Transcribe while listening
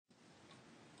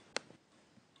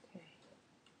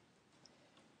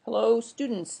Hello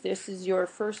students, this is your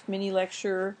first mini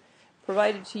lecture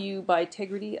provided to you by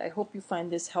Tegrity. I hope you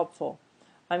find this helpful.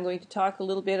 I'm going to talk a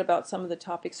little bit about some of the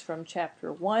topics from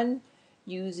Chapter 1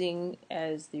 using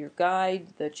as your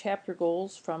guide the chapter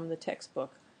goals from the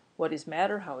textbook. What is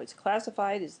matter, how it's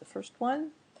classified is the first one,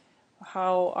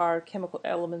 how are chemical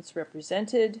elements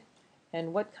represented,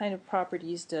 and what kind of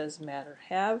properties does matter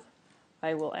have.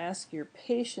 I will ask your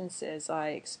patience as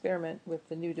I experiment with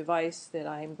the new device that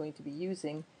I am going to be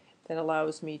using that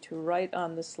allows me to write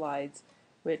on the slides,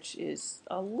 which is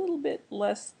a little bit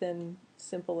less than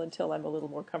simple until I'm a little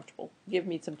more comfortable. Give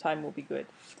me some time, will be good.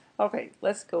 Okay,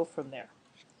 let's go from there.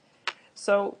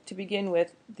 So to begin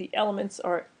with, the elements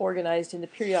are organized in the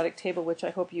periodic table, which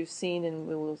I hope you've seen and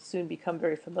we will soon become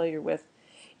very familiar with.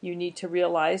 You need to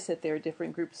realize that there are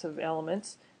different groups of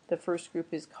elements. The first group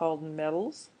is called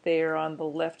metals. They are on the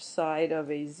left side of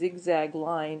a zigzag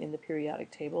line in the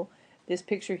periodic table. This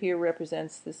picture here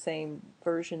represents the same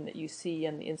version that you see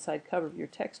on the inside cover of your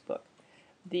textbook.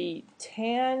 The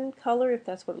tan color, if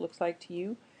that's what it looks like to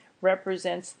you,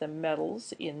 represents the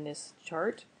metals in this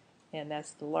chart, and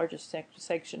that's the largest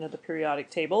section of the periodic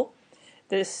table.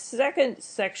 The second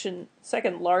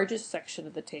largest section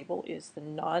of the table is the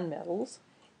nonmetals,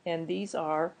 and these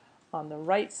are on the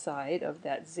right side of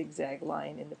that zigzag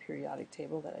line in the periodic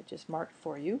table that I just marked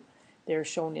for you. They're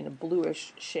shown in a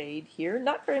bluish shade here.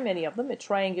 Not very many of them, a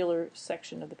triangular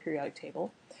section of the periodic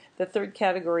table. The third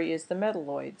category is the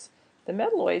metalloids. The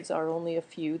metalloids are only a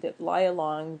few that lie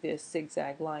along this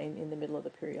zigzag line in the middle of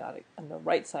the periodic, on the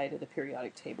right side of the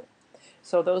periodic table.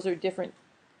 So those are different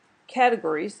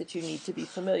categories that you need to be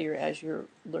familiar as you're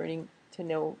learning to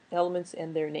know elements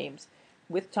and their names.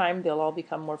 With time, they'll all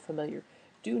become more familiar.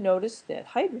 Do notice that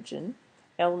hydrogen,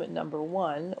 element number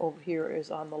 1, over here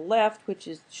is on the left, which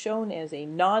is shown as a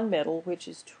nonmetal, which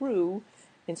is true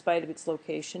in spite of its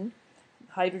location.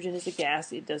 Hydrogen is a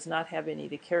gas. It does not have any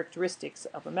of the characteristics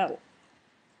of a metal.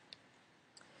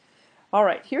 All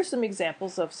right, here's some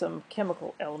examples of some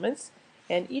chemical elements,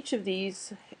 and each of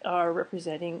these are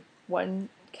representing one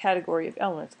category of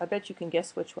elements. I bet you can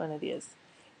guess which one it is.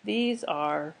 These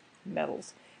are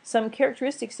metals. Some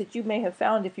characteristics that you may have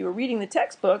found if you were reading the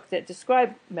textbook that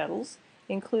describe metals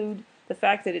include the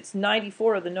fact that it's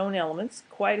 94 of the known elements,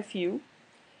 quite a few.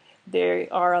 They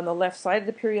are on the left side of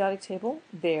the periodic table.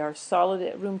 They are solid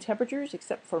at room temperatures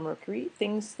except for mercury.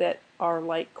 Things that are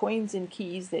like coins and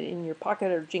keys that in your pocket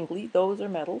are jingly, those are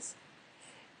metals.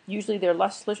 Usually they're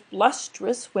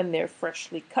lustrous when they're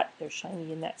freshly cut. They're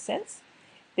shiny in that sense.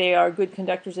 They are good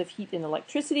conductors of heat and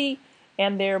electricity.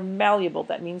 And they're malleable.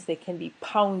 That means they can be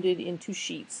pounded into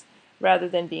sheets rather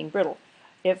than being brittle.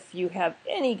 If you have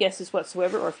any guesses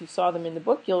whatsoever, or if you saw them in the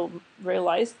book, you'll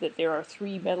realize that there are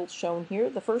 3 metals shown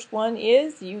here. The first one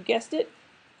is, you guessed it,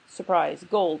 surprise,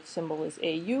 gold. Symbol is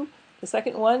AU. The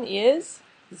second one is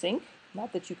zinc.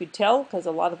 Not that you could tell, because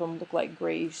a lot of them look like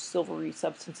grayish, silvery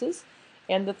substances.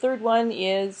 And the third one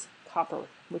is copper,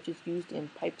 which is used in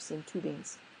pipes and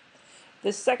tubings.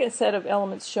 The second set of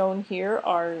elements shown here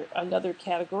are another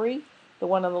category. The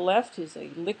one on the left is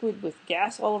a liquid with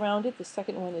gas all around it. The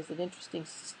second one is an interesting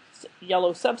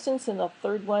yellow substance, and the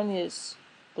third one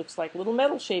looks like little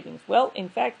metal shavings. Well, in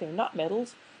fact, they're not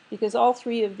metals because all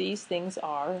 3 of these things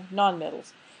are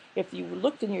nonmetals. If you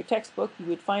looked in your textbook, you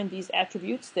would find these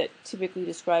attributes that typically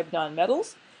describe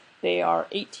nonmetals. They are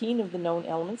 18 of the known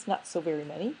elements, not so very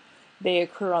many. They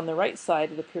occur on the right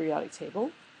side of the periodic table.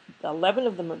 11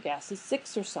 of them are gases,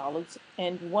 6 are solids,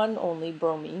 and 1 only,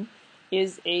 bromine,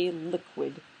 is a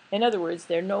liquid. In other words,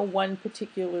 they're no one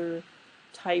particular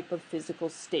type of physical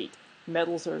state.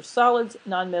 Metals are solids,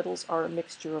 nonmetals are a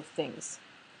mixture of things.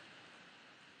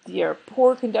 They are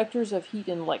poor conductors of heat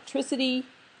and electricity,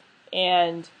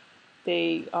 and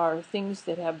they are things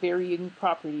that have varying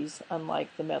properties,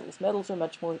 unlike the metals. Metals are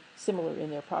much more similar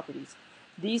in their properties.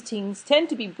 These things tend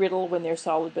to be brittle when they're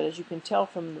solid, but as you can tell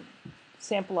from the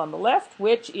sample on the left,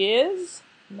 which is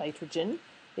nitrogen,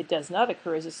 it does not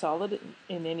occur as a solid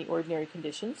in any ordinary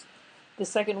conditions. The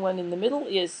second one in the middle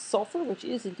is sulfur, which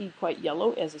is indeed quite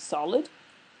yellow as a solid.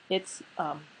 It's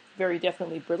very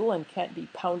definitely brittle and can't be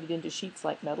pounded into sheets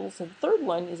like metals. And the third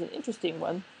one is an interesting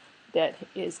one that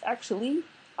is actually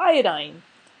iodine,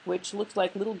 which looks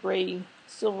like little gray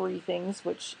silvery things,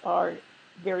 which are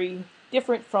very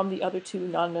different from the other 2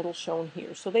 nonmetals shown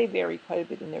here. So they vary quite a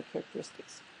bit in their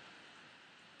characteristics.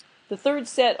 The third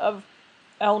set of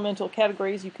elemental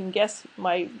categories, you can guess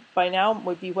by now,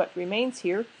 would be what remains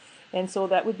here, and so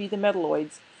that would be the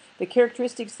metalloids. The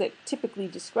characteristics that typically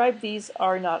describe these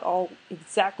are not all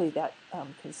exactly that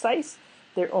concise.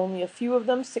 There are only a few of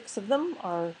them. 6 of them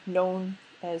are known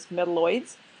as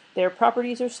metalloids. Their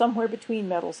properties are somewhere between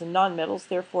metals and nonmetals,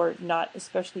 therefore not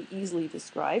especially easily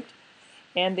described.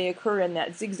 And they occur in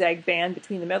that zigzag band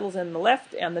between the metals on the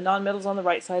left and the nonmetals on the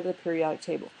right side of the periodic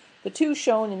table. The two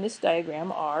shown in this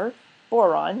diagram are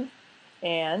boron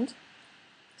and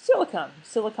silicon.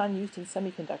 Silicon used in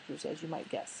semiconductors, as you might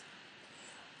guess.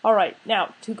 All right,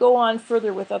 now to go on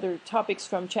further with other topics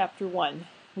from Chapter 1,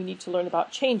 we need to learn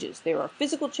about changes. There are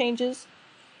physical changes,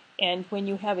 and when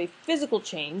you have a physical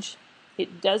change,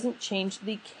 it doesn't change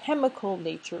the chemical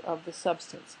nature of the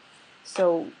substance.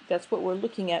 So that's what we're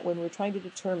looking at when we're trying to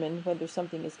determine whether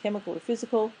something is chemical or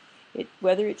physical,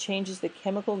 whether it changes the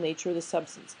chemical nature of the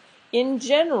substance. In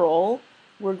general,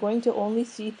 we're going to only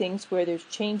see things where there's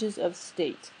changes of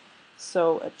state.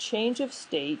 So a change of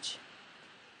state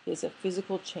is a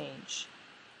physical change.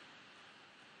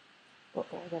 I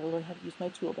gotta learn how to use my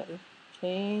tool better.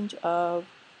 Change of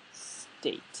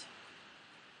state.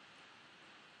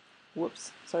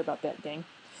 Whoops, sorry about that, dang.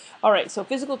 All right, so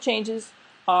physical changes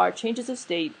are changes of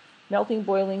state, melting,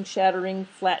 boiling, shattering,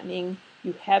 flattening.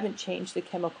 You haven't changed the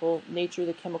chemical nature,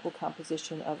 the chemical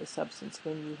composition of a substance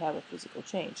when you have a physical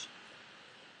change.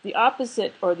 The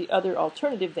opposite, or the other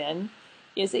alternative then,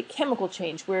 is a chemical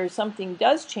change, where something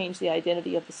does change the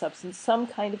identity of the substance. Some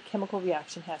kind of chemical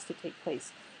reaction has to take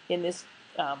place. In this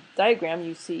diagram,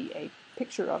 you see a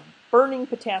picture of burning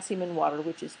potassium in water,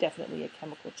 which is definitely a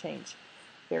chemical change.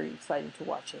 Very exciting to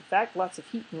watch. In fact, lots of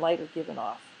heat and light are given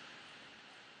off.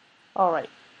 All right.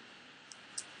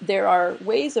 There are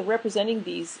ways of representing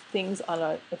these things on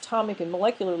an atomic and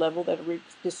molecular level that are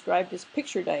described as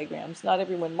picture diagrams. Not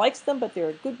everyone likes them, but they're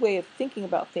a good way of thinking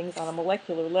about things on a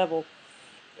molecular level.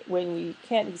 When we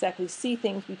can't exactly see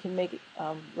things, we can make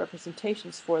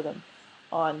representations for them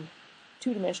on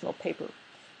two-dimensional paper.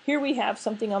 Here we have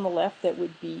something on the left that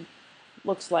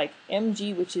looks like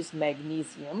Mg, which is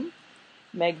magnesium.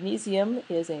 Magnesium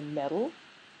is a metal,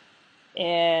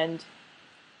 and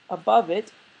above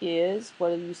it is, what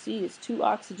you see is two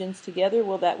oxygens together.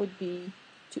 Well, that would be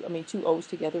two O's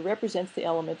together represents the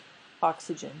element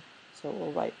oxygen. So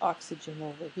we'll write oxygen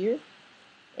over here.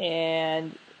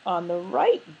 And on the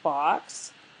right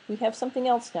box, we have something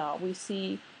else now. We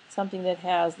see something that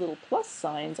has little plus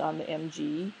signs on the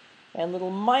Mg and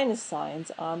little minus signs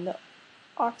on the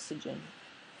oxygen.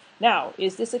 Now,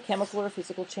 is this a chemical or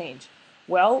physical change?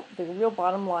 Well, the real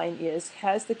bottom line is,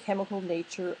 has the chemical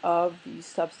nature of these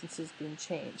substances been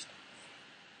changed?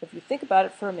 If you think about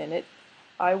it for a minute,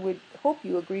 I would hope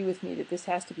you agree with me that this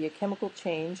has to be a chemical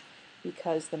change,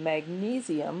 because the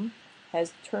magnesium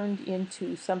has turned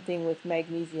into something with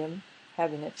magnesium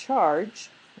having a charge.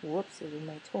 Whoops, this is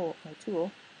my tool.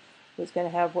 It's going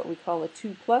to have what we call a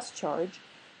 2+ charge,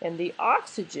 and the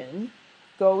oxygen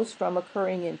goes from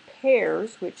occurring in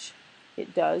pairs, which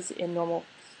it does in normal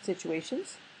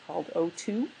situations, called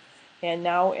O2, and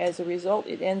now as a result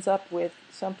it ends up with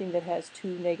something that has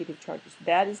two negative charges.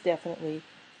 That is definitely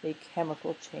a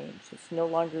chemical change. It's no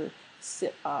longer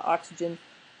oxygen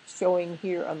showing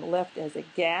here on the left as a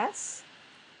gas,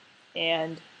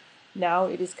 and now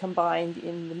it is combined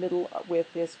in the middle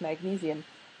with this magnesium.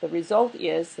 The result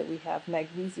is that we have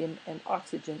magnesium and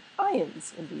oxygen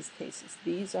ions in these cases.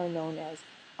 These are known as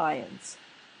ions.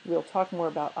 We'll talk more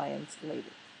about ions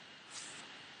later.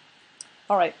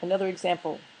 All right, another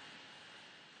example.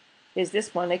 Is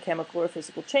this one a chemical or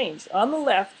physical change? On the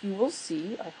left, you will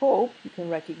see, I hope you can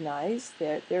recognize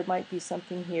that there might be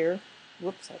something here.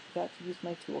 Whoops, I forgot to use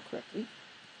my tool correctly.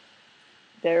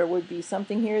 There would be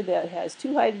something here that has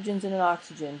two hydrogens and an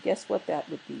oxygen. Guess what that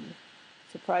would be?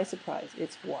 Surprise, surprise,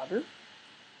 it's water.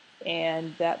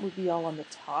 And that would be all on the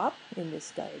top in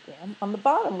this diagram. On the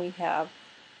bottom, we have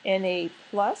Na+,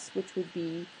 which would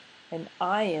be an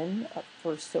ion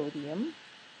for sodium,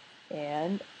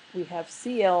 and we have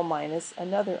Cl-,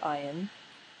 another ion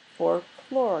for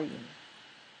chlorine.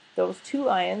 Those two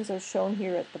ions are shown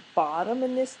here at the bottom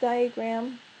in this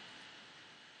diagram,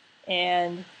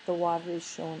 and the water is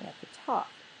shown at the top.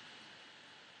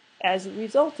 As a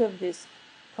result of this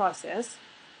process,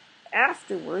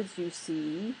 afterwards you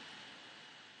see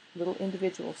little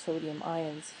individual sodium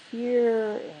ions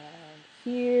here and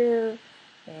here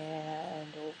and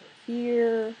over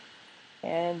here.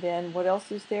 And then what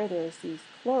else is there? There's these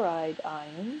chloride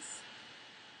ions,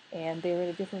 and they're in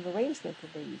a different arrangement than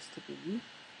they used to be.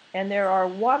 And there are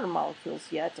water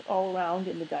molecules yet all around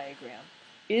in the diagram.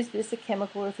 Is this a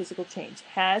chemical or physical change?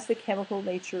 Has the chemical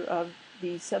nature of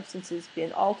these substances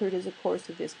been altered as a course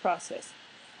of this process?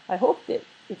 I hope that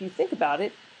if you think about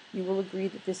it, you will agree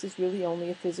that this is really only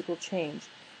a physical change.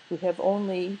 We have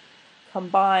only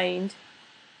combined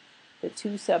the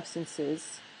two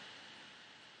substances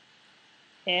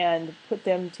and put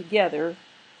them together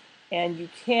And you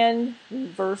can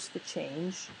reverse the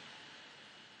change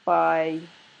by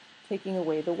taking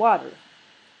away the water.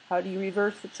 How do you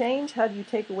reverse the change? How do you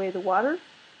take away the water?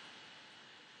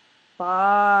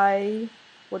 By,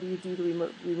 what do you do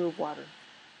to remove water?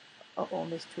 Uh-oh,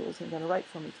 this tool isn't going to write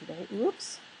for me today.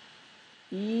 Oops.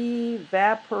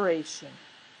 Evaporation.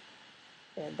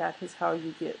 And that is how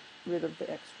you get rid of the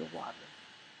extra water.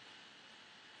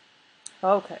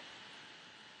 Okay.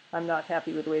 I'm not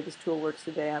happy with the way this tool works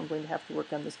today. I'm going to have to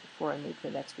work on this before I move to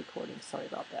the next recording. Sorry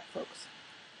about that, folks.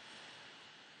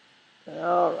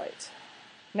 All right.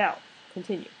 Now,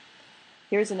 continue.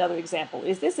 Here's another example.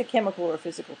 Is this a chemical or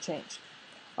physical change?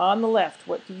 On the left,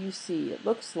 what do you see? It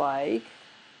looks like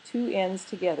two N's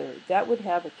together. That would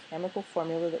have a chemical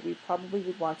formula that we probably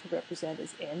would want to represent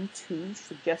as N2,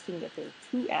 suggesting that there are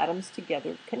two atoms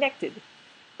together connected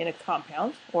in a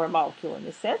compound, or a molecule in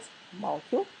this sense, a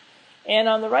molecule. And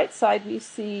on the right side, we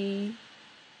see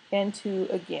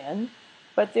N2 again,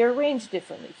 but they're arranged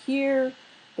differently. Here,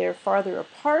 they're farther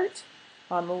apart.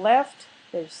 On the left,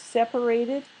 they're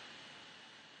separated.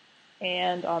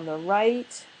 And on the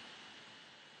right,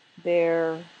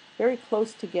 they're very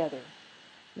close together.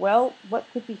 Well, what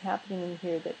could be happening in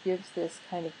here that gives this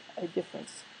kind of a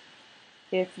difference?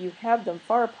 If you have them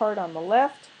far apart on the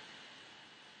left,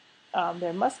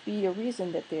 there must be a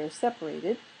reason that they are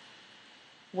separated.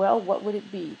 Well, what would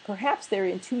it be? Perhaps they're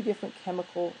in two different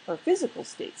chemical or physical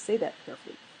states. Say that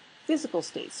carefully. Physical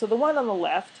states. So the one on the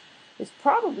left is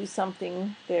probably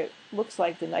something that looks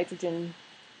like the nitrogen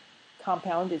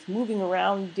compound is moving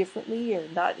around differently or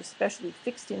not especially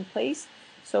fixed in place.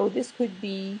 So this could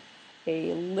be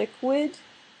a liquid,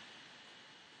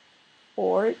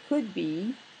 or it could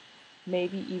be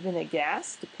maybe even a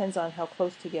gas. Depends on how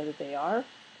close together they are.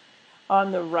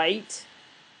 On the right,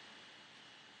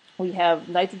 we have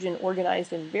nitrogen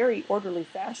organized in very orderly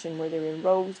fashion where they're in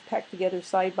rows packed together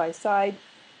side by side.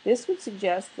 This would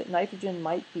suggest that nitrogen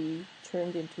might be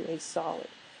turned into a solid.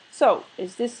 So,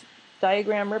 is this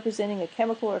diagram representing a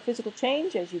chemical or physical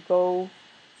change as you go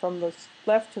from the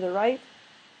left to the right?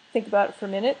 Think about it for a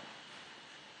minute.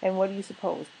 And what do you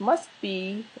suppose? Must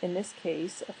be, in this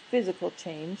case, a physical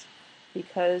change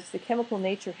because the chemical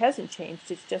nature hasn't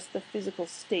changed. It's just the physical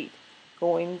state,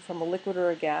 going from a liquid or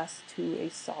a gas to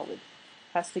a solid.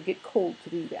 Has to get cold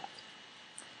to do that.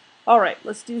 All right,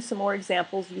 let's do some more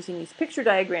examples using these picture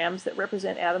diagrams that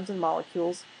represent atoms and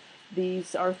molecules.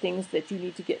 These are things that you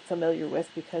need to get familiar with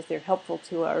because they're helpful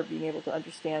to our being able to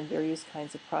understand various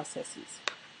kinds of processes.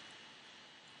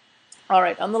 All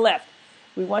right, on the left,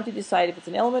 we want to decide if it's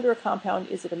an element or a compound.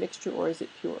 Is it a mixture or is it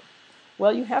pure?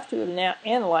 Well, you have to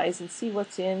analyze and see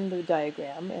what's in the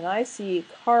diagram. And I see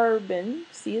carbon,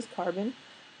 C is carbon,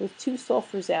 with two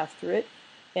sulfurs after it,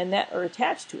 and that are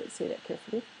attached to it. Say that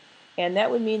carefully. And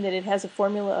that would mean that it has a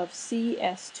formula of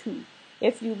CS2.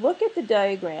 If you look at the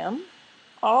diagram,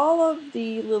 all of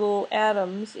the little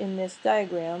atoms in this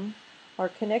diagram are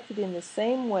connected in the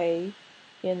same way,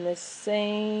 in the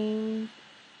same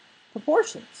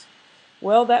proportions.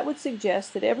 Well, that would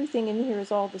suggest that everything in here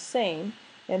is all the same,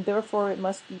 and therefore it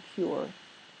must be pure.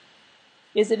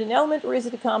 Is it an element or is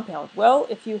it a compound? Well,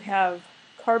 if you have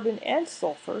carbon and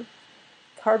sulfur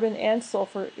are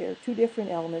two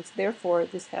different elements, therefore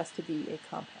this has to be a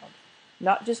compound.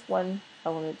 Not just one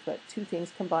element, but two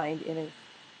things combined in a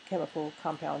chemical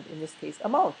compound, in this case a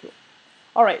molecule.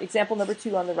 All right, example number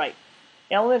 2 on the right.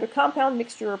 Element or compound,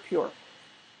 mixture or pure.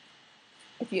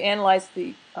 If you analyze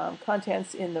the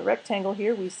contents in the rectangle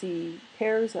here, we see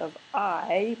pairs of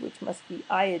I, which must be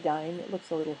iodine. It looks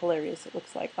a little hilarious. It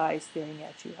looks like eyes staring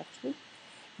at you, actually.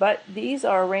 But these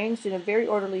are arranged in a very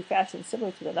orderly fashion,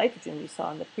 similar to the nitrogen we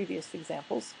saw in the previous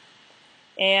examples.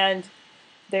 And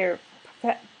they're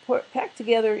packed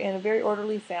together in a very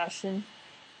orderly fashion.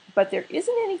 But there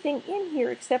isn't anything in here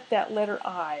except that letter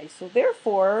I. So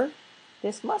therefore,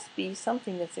 this must be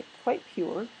something that's quite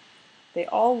pure. They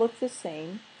all look the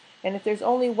same. And if there's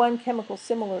only one chemical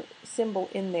symbol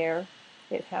in there,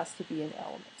 it has to be an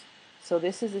element. So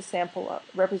this is a sample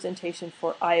representation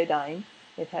for iodine.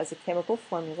 It has a chemical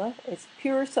formula. Its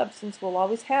pure substance will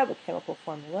always have a chemical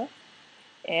formula.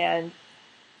 And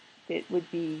it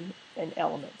would be an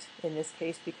element in this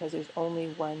case because there's only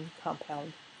one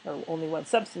compound or only one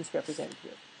substance represented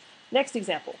here. Next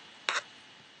example.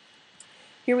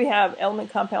 Here we have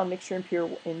element, compound, mixture, and pure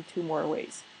in 2 more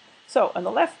ways. So on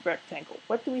the left rectangle,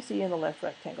 what do we see in the left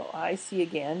rectangle? I see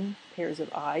again pairs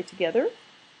of I together.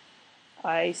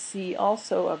 I see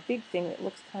also a big thing that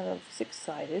looks kind of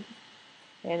 6-sided.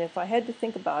 And if I had to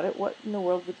think about it, what in the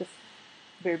world would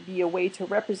there be a way to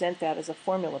represent that as a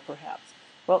formula perhaps?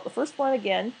 Well, the first one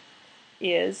again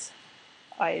is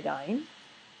iodine.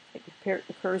 It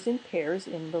occurs in pairs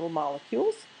in little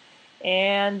molecules.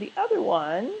 And the other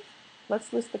one,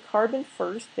 let's list the carbon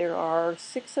first. There are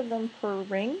 6 of them per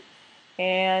ring,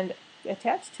 and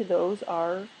attached to those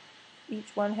are,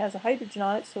 each one has a hydrogen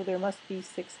on it, so there must be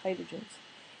 6 hydrogens.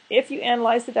 If you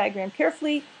analyze the diagram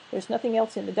carefully, there's nothing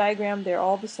else in the diagram. They're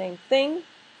all the same thing.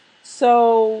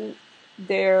 So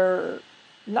they're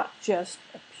not just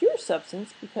a pure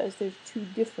substance because there's 2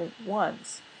 different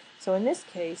ones. So in this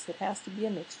case, it has to be a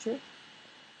mixture.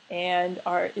 And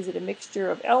is it a mixture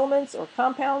of elements or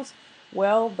compounds?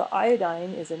 Well, the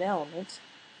iodine is an element.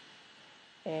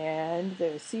 And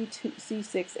the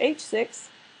C6H6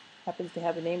 happens to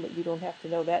have a name, but you don't have to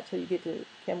know that till you get to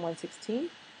Chem 116.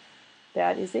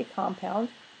 That is a compound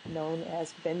known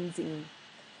as benzene.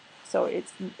 So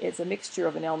it's a mixture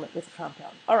of an element with a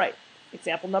compound. All right,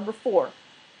 example number 4.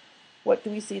 What do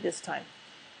we see this time?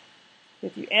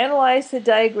 If you analyze the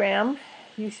diagram,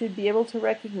 you should be able to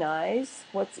recognize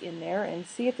what's in there and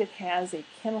see if it has a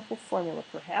chemical formula,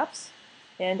 perhaps.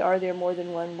 And are there more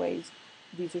than one ways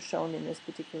these are shown in this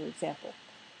particular example?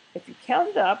 If you count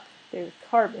it up, there's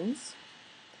carbons,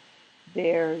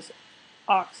 there's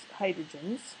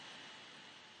hydrogens,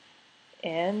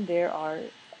 and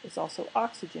is also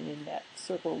oxygen in that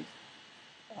circled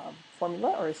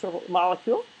formula, or a circled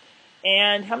molecule.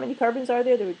 And how many carbons are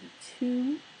there? There would be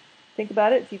 2. Think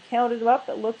about it. If you counted them up,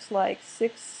 it looks like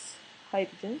 6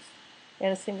 hydrogens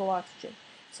and a single oxygen.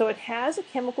 So it has a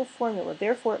chemical formula.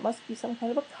 Therefore, it must be some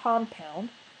kind of a compound.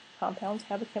 Compounds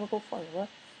have a chemical formula.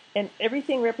 And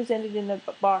everything represented in the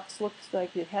box looks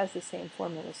like it has the same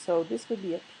formula. So this would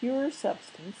be a pure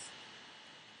substance,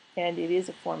 and it is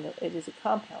a formula. It is a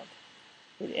compound.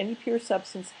 Any pure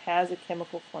substance has a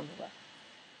chemical formula.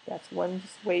 That's one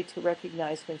way to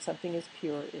recognize when something is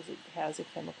pure, is it has a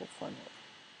chemical formula.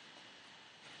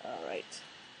 All right,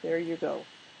 there you go.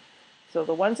 So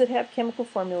the ones that have chemical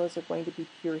formulas are going to be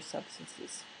pure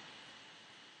substances.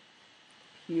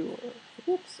 Pure.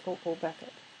 Oops, oh, back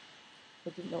up.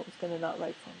 I didn't know it was going to not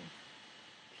write for me.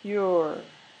 Pure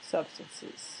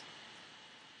substances.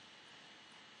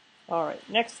 All right,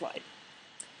 next slide.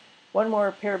 One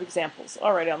more pair of examples.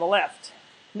 All right, on the left,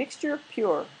 mixture of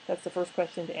pure. That's the first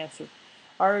question to answer.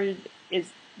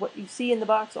 Is what you see in the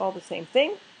box all the same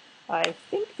thing? I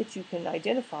think that you can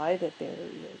identify that there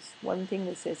is one thing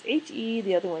that says He,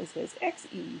 the other one says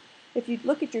Xe. If you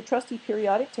look at your trusty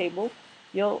periodic table,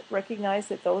 you'll recognize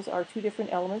that those are 2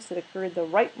 different elements that occur in the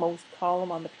rightmost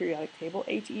column on the periodic table.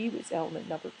 He is element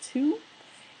number 2.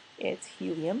 It's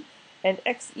helium. And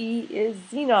Xe is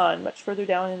xenon, much further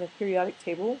down in the periodic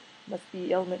table. Must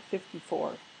be element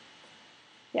 54.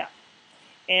 Yeah.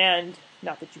 And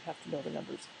not that you have to know the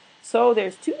numbers. So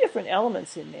there's 2 different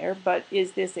elements in there, but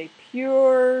is this a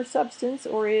pure substance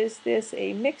or is this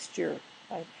a mixture?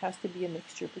 It has to be a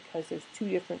mixture because there's 2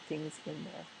 different things in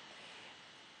there.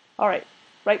 All right,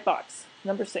 right box,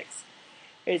 number 6.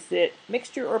 Is it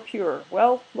mixture or pure?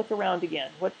 Well, look around again.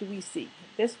 What do we see?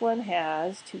 This one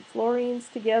has 2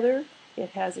 fluorines together. It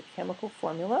has a chemical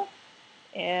formula,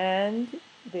 and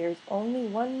there's only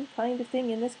one kind of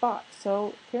thing in this box.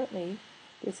 So apparently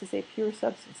this is a pure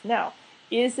substance. Now,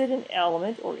 is it an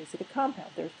element or is it a compound?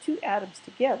 There's 2 atoms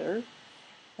together,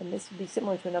 and this would be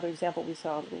similar to another example we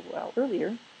saw a little while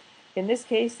earlier. In this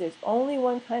case, there's only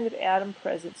one kind of atom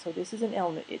present, so this is an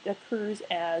element. It occurs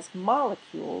as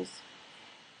molecules.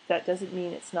 That doesn't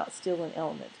mean it's not still an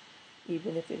element,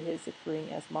 even if it is occurring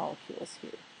as molecules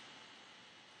here.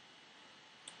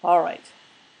 All right.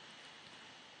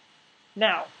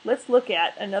 Now, let's look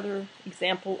at another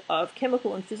example of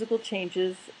chemical and physical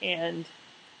changes and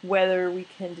whether we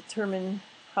can determine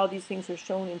how these things are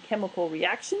shown in chemical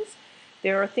reactions.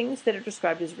 There are things that are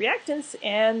described as reactants,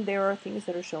 and there are things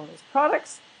that are shown as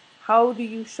products. How do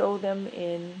you show them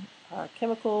in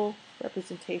chemical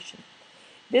representation?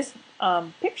 This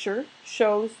picture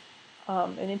shows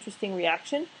an interesting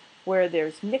reaction where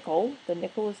there's nickel. The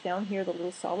nickel is down here, the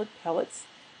little solid pellets,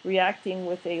 reacting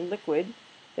with a liquid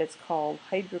that's called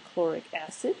hydrochloric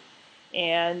acid.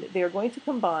 And they're going to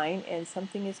combine, and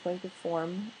something is going to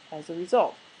form as a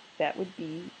result. That would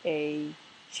be a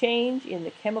change in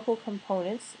the chemical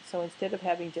components. So instead of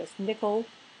having just nickel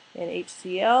and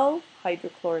HCl,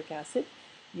 hydrochloric acid,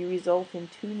 you result in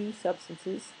 2 new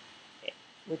substances,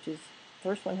 which is,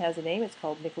 first one has a name, it's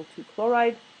called nickel 2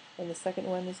 chloride, and the second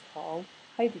one is called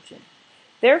hydrogen.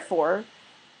 Therefore,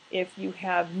 if you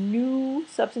have new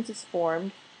substances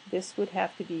formed, this would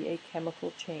have to be a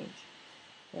chemical change.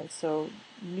 And so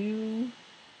new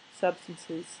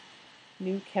substances,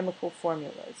 new chemical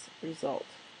formulas result.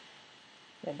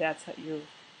 And that's how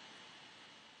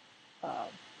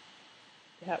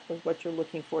was what you're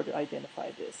looking for to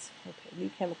identify this. Okay, new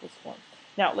chemicals form.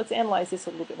 Now let's analyze this a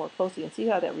little bit more closely and see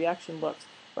how that reaction looks.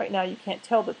 Right now you can't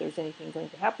tell that there's anything going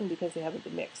to happen because they haven't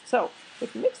been mixed. So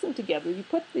if you mix them together, you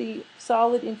put the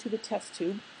solid into the test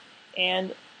tube,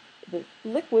 and the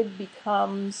liquid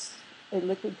becomes, a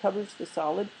liquid covers the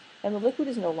solid, and the liquid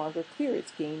is no longer clear.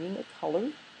 It's gaining a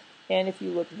color. And if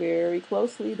you look very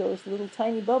closely, those little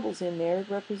tiny bubbles in there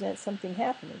represent something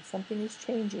happening. Something is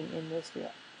changing in this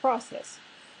process.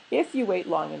 If you wait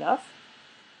long enough,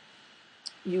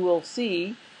 you will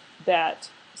see that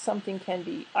something can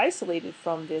be isolated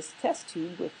from this test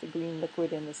tube with the green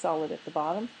liquid and the solid at the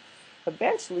bottom.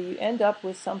 Eventually, you end up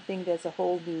with something that's a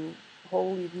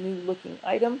wholly new looking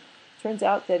item. Turns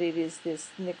out that it is this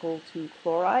nickel 2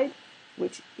 chloride,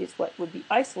 which is what would be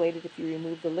isolated if you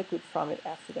remove the liquid from it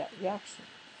after that reaction.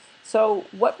 So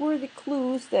what were the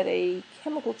clues that a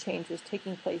chemical change was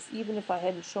taking place, even if I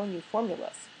hadn't shown you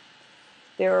formulas?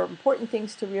 There are important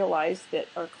things to realize that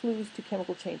are clues to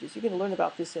chemical changes. You're going to learn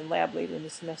about this in lab later in the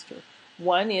semester.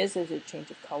 One is there's a change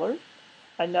of color.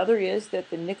 Another is that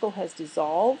the nickel has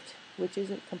dissolved, which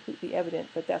isn't completely evident,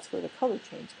 but that's where the color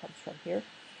change comes from here.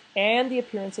 And the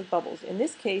appearance of bubbles. In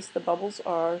this case, the bubbles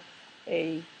are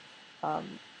a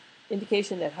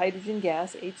indication that hydrogen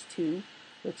gas, H2,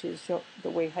 which is the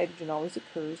way hydrogen always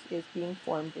occurs, is being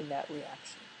formed in that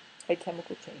reaction. A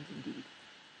chemical change indeed.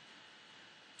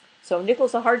 So nickel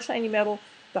is a hard, shiny metal.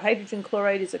 The hydrogen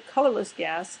chloride is a colorless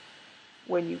gas.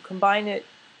 When you combine it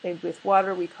with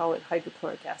water, we call it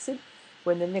hydrochloric acid.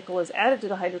 When the nickel is added to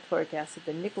the hydrochloric acid,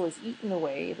 the nickel is eaten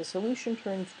away, the solution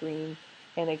turns green,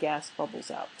 and a gas bubbles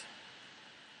out.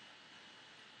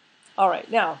 All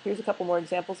right, now here's a couple more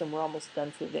examples and we're almost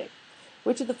done for today.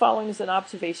 Which of the following is an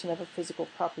observation of a physical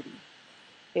property?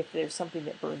 If there's something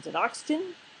that burns in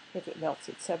oxygen, if it melts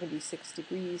at 76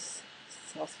 degrees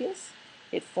Celsius,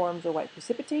 it forms a white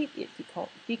precipitate, it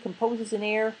decomposes in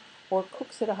air, or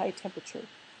cooks at a high temperature.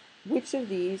 Which of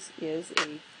these is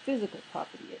a physical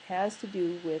property? It has to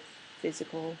do with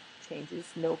physical changes,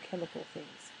 no chemical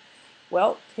things.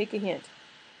 Well, take a hint.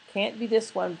 Can't be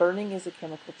this one. Burning is a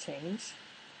chemical change.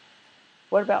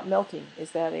 What about melting?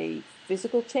 Is that a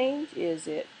physical change? Is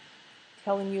it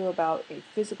telling you about a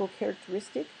physical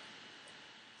characteristic?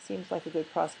 Seems like a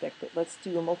good prospect, but let's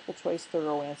do a multiple choice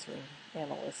thorough answering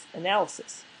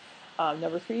analysis.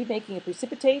 Number 3, making a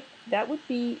precipitate. That would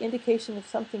be indication of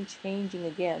something changing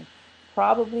again.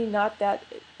 Probably not that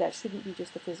shouldn't be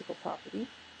just a physical property.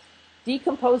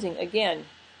 Decomposing, again,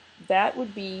 that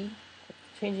would be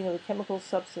changing of a chemical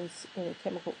substance in a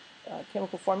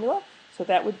chemical formula. So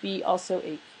that would be also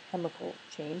a chemical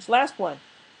change. Last one,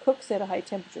 cooks at a high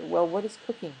temperature. Well, what is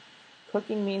cooking?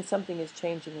 Cooking means something is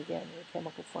changing again in a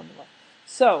chemical formula.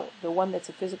 So the one that's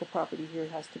a physical property here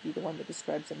has to be the one that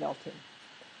describes a melting.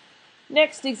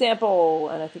 Next example,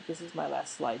 and I think this is my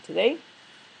last slide today.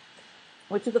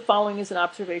 Which of the following is an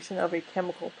observation of a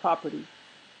chemical property?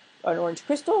 An orange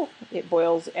crystal, it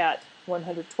boils at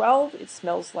 112, it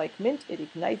smells like mint, it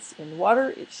ignites in water,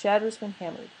 it shatters when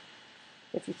hammered.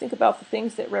 If you think about the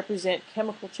things that represent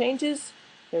chemical changes,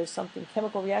 there's something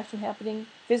chemical reaction happening.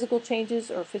 Physical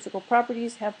changes or physical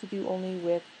properties have to do only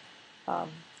with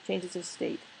changes of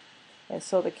state. And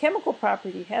so the chemical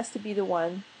property has to be the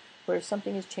one where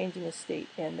something is changing a state.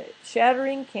 And the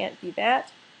shattering can't be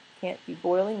that, can't be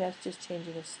boiling, that's just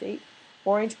changing a state.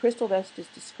 Orange crystal, that's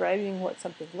just describing what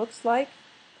something looks like.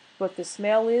 What the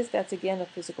smell is, that's again a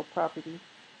physical property.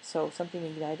 So something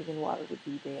igniting in water would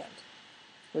be the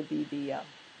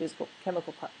physical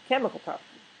chemical property.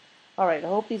 All right, I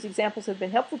hope these examples have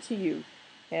been helpful to you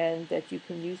and that you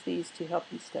can use these to help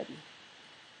you study.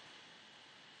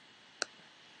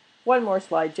 One more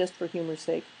slide just for humor's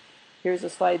sake. Here's a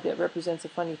slide that represents a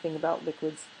funny thing about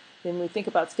liquids. When we think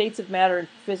about states of matter and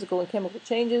physical and chemical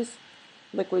changes,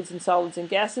 liquids and solids and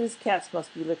gases, cats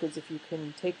must be liquids if you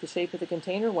can take the shape of the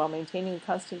container while maintaining a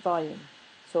constant volume.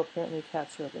 So apparently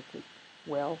cats are a liquid.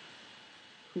 Well,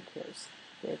 who cares?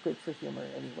 They're good for humor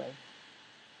anyway.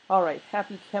 All right,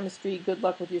 happy chemistry. Good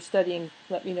luck with your studying.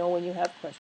 Let me know when you have questions.